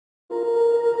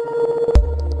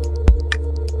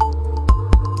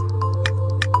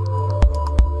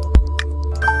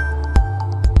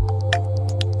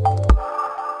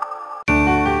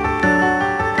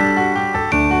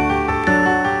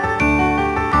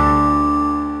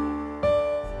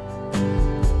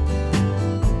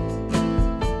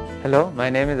Hello, my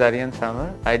name is Arihant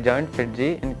Samar. I joined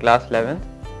FIITJEE in class 11th.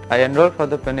 I enrolled for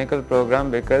the Pinnacle program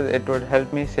because it would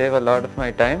help me save a lot of my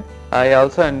time. I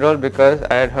also enrolled because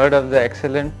I had heard of the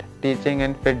excellent teaching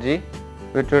in FIITJEE,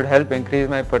 which would help increase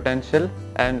my potential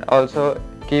and also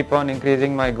keep on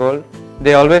increasing my goal.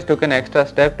 They always took an extra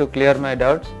step to clear my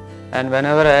doubts, and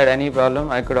whenever I had any problem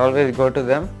I could always go to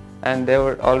them and they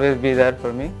would always be there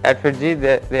for me. At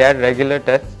FIITJEE they had regular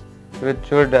tests which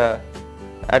would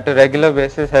at a regular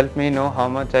basis help me know how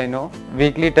much I know.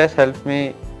 Weekly tests help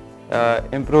me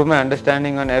improve my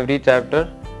understanding on every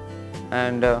chapter,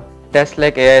 and tests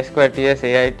like AI Square TS,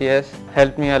 AITS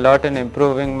helped me a lot in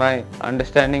improving my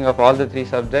understanding of all the three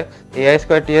subjects. AI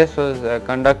Square TS was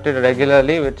conducted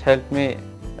regularly, which helped me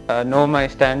know my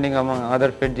standing among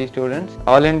other FIITJEE students.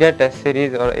 All India Test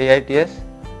Series or AITS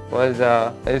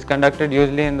is conducted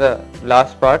usually in the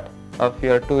last part of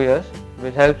your 2 years,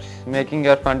 which helps making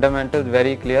your fundamentals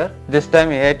very clear. This time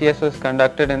AITS was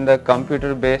conducted in the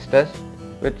computer based test,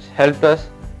 which helped us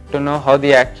to know how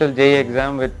the actual JEE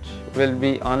exam, which will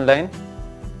be online,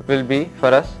 will be for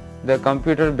us. The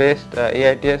computer based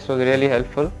AITS was really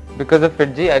helpful. Because of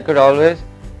FIITJEE I could always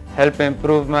help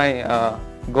improve my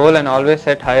goal and always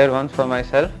set higher ones for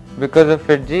myself. Because of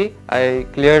FIITJEE I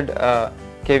cleared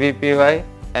KVPY,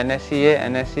 NSCA,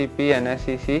 NSCP,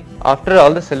 NSCC. After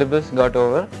all the syllabus got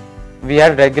over, we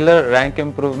had regular rank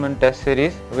improvement test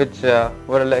series which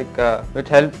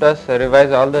helped us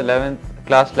revise all the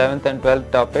class 11th and 12th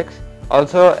topics.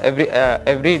 Also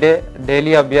every day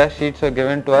daily abhyas sheets were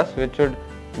given to us, which would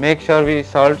make sure we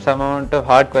solved some amount of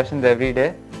hard questions every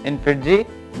day. In FIITJEE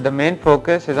the main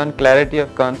focus is on clarity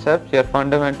of concepts, your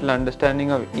fundamental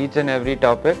understanding of each and every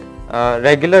topic.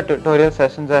 Regular tutorial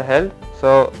sessions are held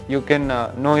so you can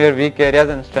know your weak areas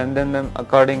and strengthen them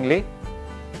accordingly.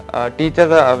 Teachers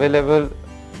are available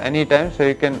anytime so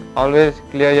you can always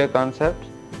clear your concepts.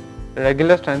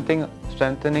 Regular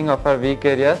strengthening of our weak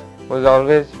areas was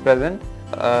always present.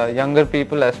 Younger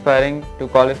people aspiring to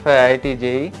qualify IIT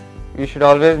JEE, you should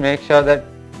always make sure that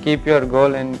keep your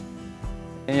goal in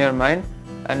your mind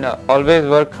and always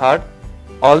work hard.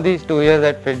 All these 2 years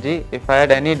at FIITJEE, if I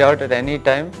had any doubt at any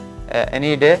time,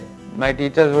 any day, my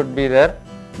teachers would be there.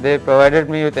 They provided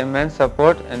me with immense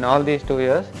support in all these 2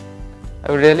 years.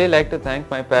 I would really like to thank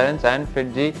my parents and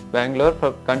FIITJEE Bangalore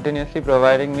for continuously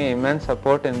providing me immense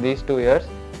support in these 2 years.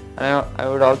 And I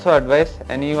would also advise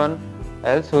anyone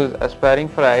else who is aspiring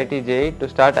for IIT JEE to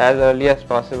start as early as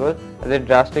possible, as it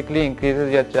drastically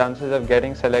increases your chances of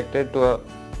getting selected to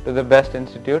the best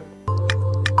institute.